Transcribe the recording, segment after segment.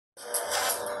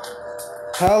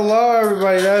Hello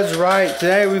everybody, that's right.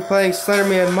 Today we're playing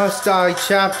Slenderman Must Die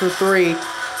Chapter 3,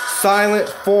 Silent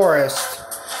Forest.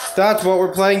 That's what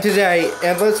we're playing today.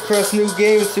 And let's press new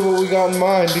game and see what we got in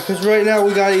mind. Because right now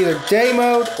we got either day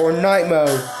mode or night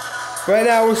mode. Right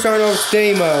now we're starting off with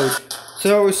day mode.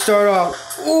 So we start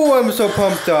off. Ooh, I'm so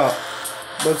pumped up.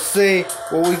 Let's see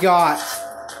what we got.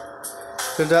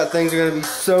 Because that thing's going to be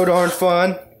so darn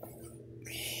fun.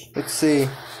 Let's see.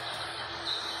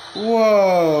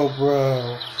 Whoa,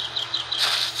 bro.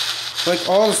 Like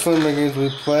all the Slenderman games we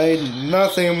played,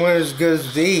 nothing went as good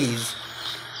as these.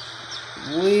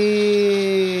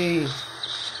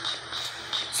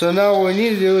 So now what we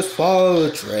need to do is follow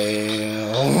the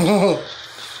trail.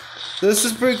 This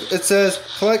is pretty. It says,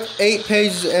 collect 8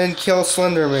 pages and kill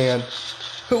Slenderman.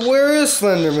 But where is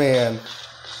Slenderman?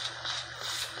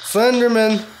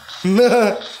 Slenderman.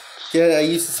 Yeah, I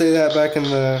used to say that back in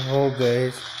the old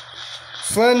days.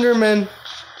 Slenderman.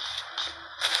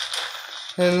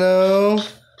 Hello?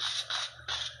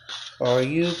 Are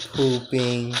you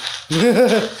pooping?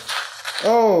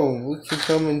 Oh, we can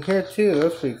come in here too.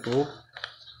 That's pretty cool.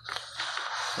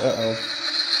 Uh-oh.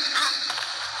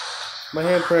 My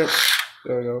handprint.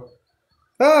 There we go.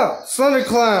 Ah! Slender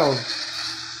Clown!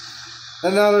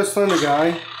 And now there's Slender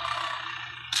Guy.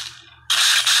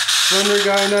 Slender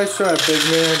Guy, nice try, big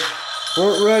man.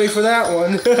 Weren't ready for that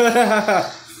one.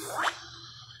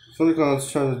 Slender Clown's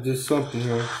trying to do something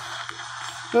here.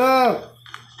 Ah!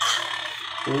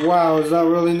 Wow, is that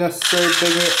really necessary,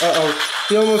 big man? Uh-oh.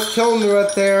 He almost killed me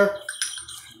right there.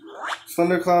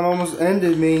 Slender Clown almost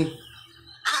ended me.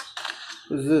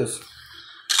 What is this?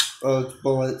 Oh, it's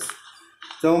bullets.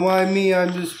 Don't mind me,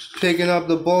 I'm just picking up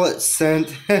the bullet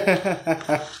scent.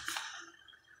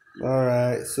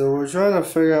 Alright, so we're trying to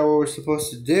figure out what we're supposed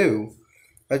to do.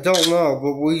 I don't know,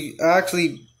 but we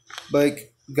actually,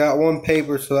 got one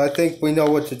paper, so I think we know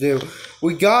what to do.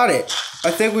 We got it!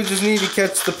 I think we just need to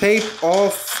catch the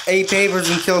all 8 papers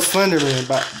and kill Slenderman.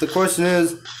 But the question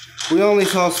is, we only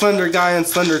saw Slender Guy and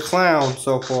Slender Clown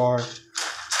so far.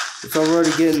 Let's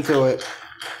already get into it.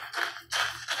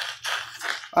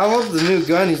 I love the new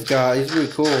gun he's got. He's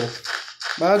really cool.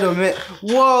 But I have to admit,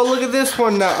 whoa, look at this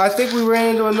one now. I think we ran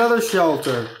into another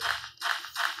shelter.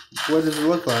 What does it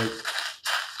look like?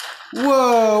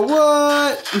 Whoa,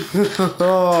 what?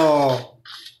 Oh.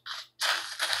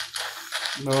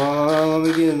 No, let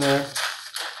me get in there.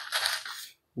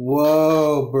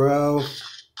 Whoa, bro.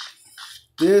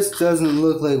 This doesn't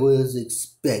look like what was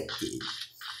expected.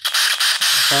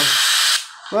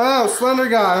 Wow, Slender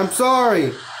Guy, I'm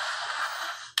sorry.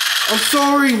 I'm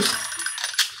sorry.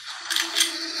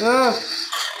 Ah,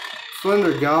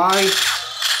 Slender Guy.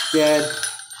 Dead.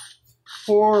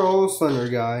 Poor old Slender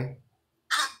Guy.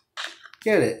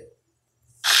 Get it.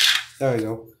 There we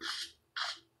go.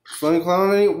 Slender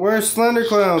Clown, where's Slender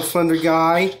Clown, Slender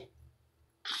Guy?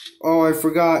 Oh, I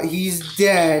forgot, he's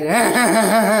dead.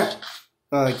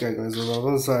 Okay, guys,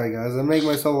 I'm sorry, guys. I make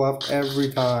myself laugh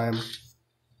every time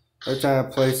I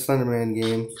play Slenderman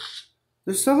games.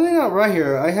 There's something out right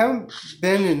here. I haven't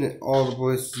been in all the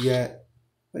places yet.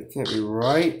 That can't be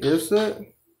right, is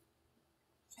it?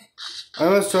 I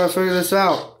must try to figure this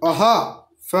out. Aha!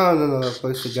 Found another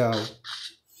place to go.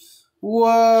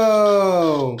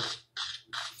 Whoa!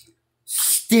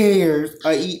 Stairs.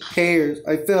 I eat pears.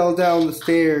 I fell down the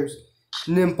stairs.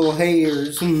 Nimple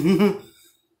hairs. I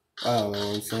don't know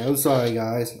what I'm saying. I'm sorry,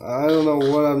 guys. I don't know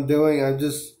what I'm doing. I'm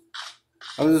just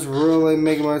really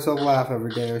making myself laugh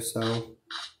every day or so.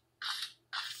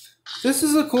 This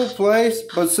is a cool place,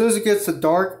 but as soon as it gets to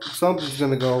dark, something's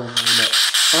gonna go.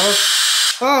 Huh?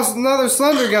 Oh, it's another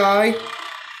Slender Guy.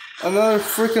 Another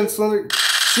freaking Slender.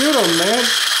 Shoot him, man.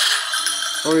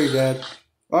 Or you dead.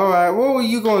 Alright, what were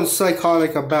you going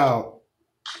psychotic about?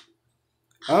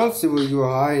 I don't see what you were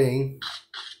hiding.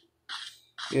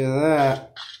 Yeah,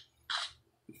 that.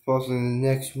 It's possibly in the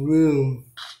next room.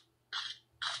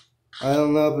 I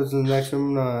don't know if it's in the next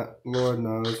room or not. Lord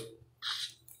knows.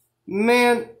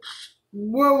 Man,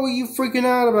 what were you freaking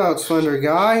out about, Slender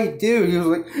Guy? Dude, he was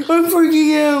like, I'm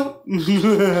freaking out.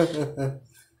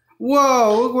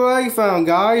 Whoa, look what I found,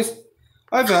 guys.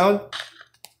 I found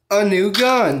a new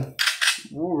gun.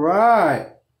 Alright.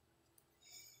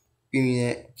 Give me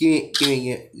that.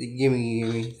 Give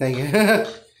me. Thank you.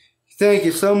 Thank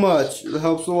you so much. It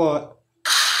helps a lot.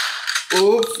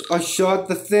 Oops, I shot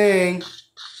the thing.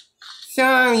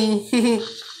 Sorry.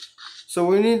 So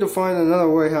we need to find another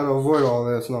way how to avoid all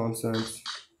this nonsense.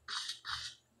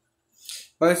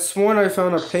 I sworn I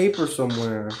found a paper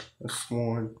somewhere. I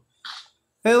sworn.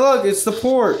 Hey look, it's the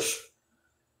porch.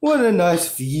 What a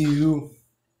nice view.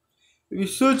 It'd be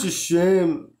such a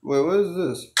shame. Wait, what is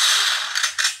this?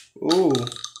 Ooh.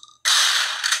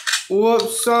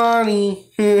 Whoops,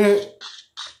 Sonny. Did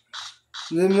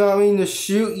not mean to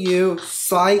shoot you.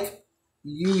 Psych.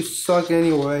 You suck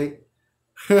anyway.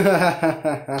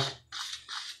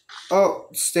 Oh,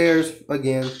 stairs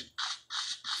again.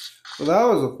 Well, that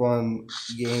was a fun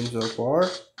game so far.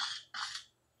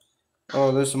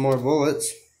 Oh, there's some more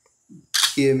bullets.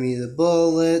 Give me the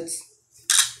bullets.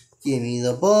 Give me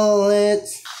the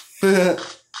bullets.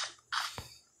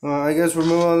 I guess we're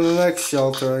moving on to the next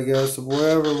shelter, I guess.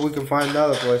 Wherever we can find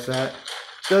another place at.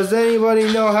 Does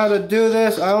anybody know how to do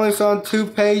this? I only found 2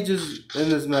 pages in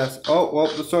this mess. Oh, well,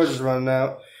 the storage is running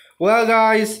out. Well,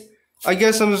 guys, I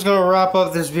guess I'm just going to wrap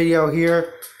up this video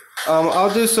here.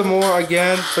 I'll do some more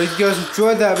again. But if you guys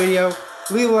enjoyed that video,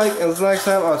 leave a like. And until next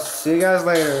time, I'll see you guys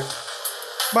later.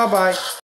 Bye-bye.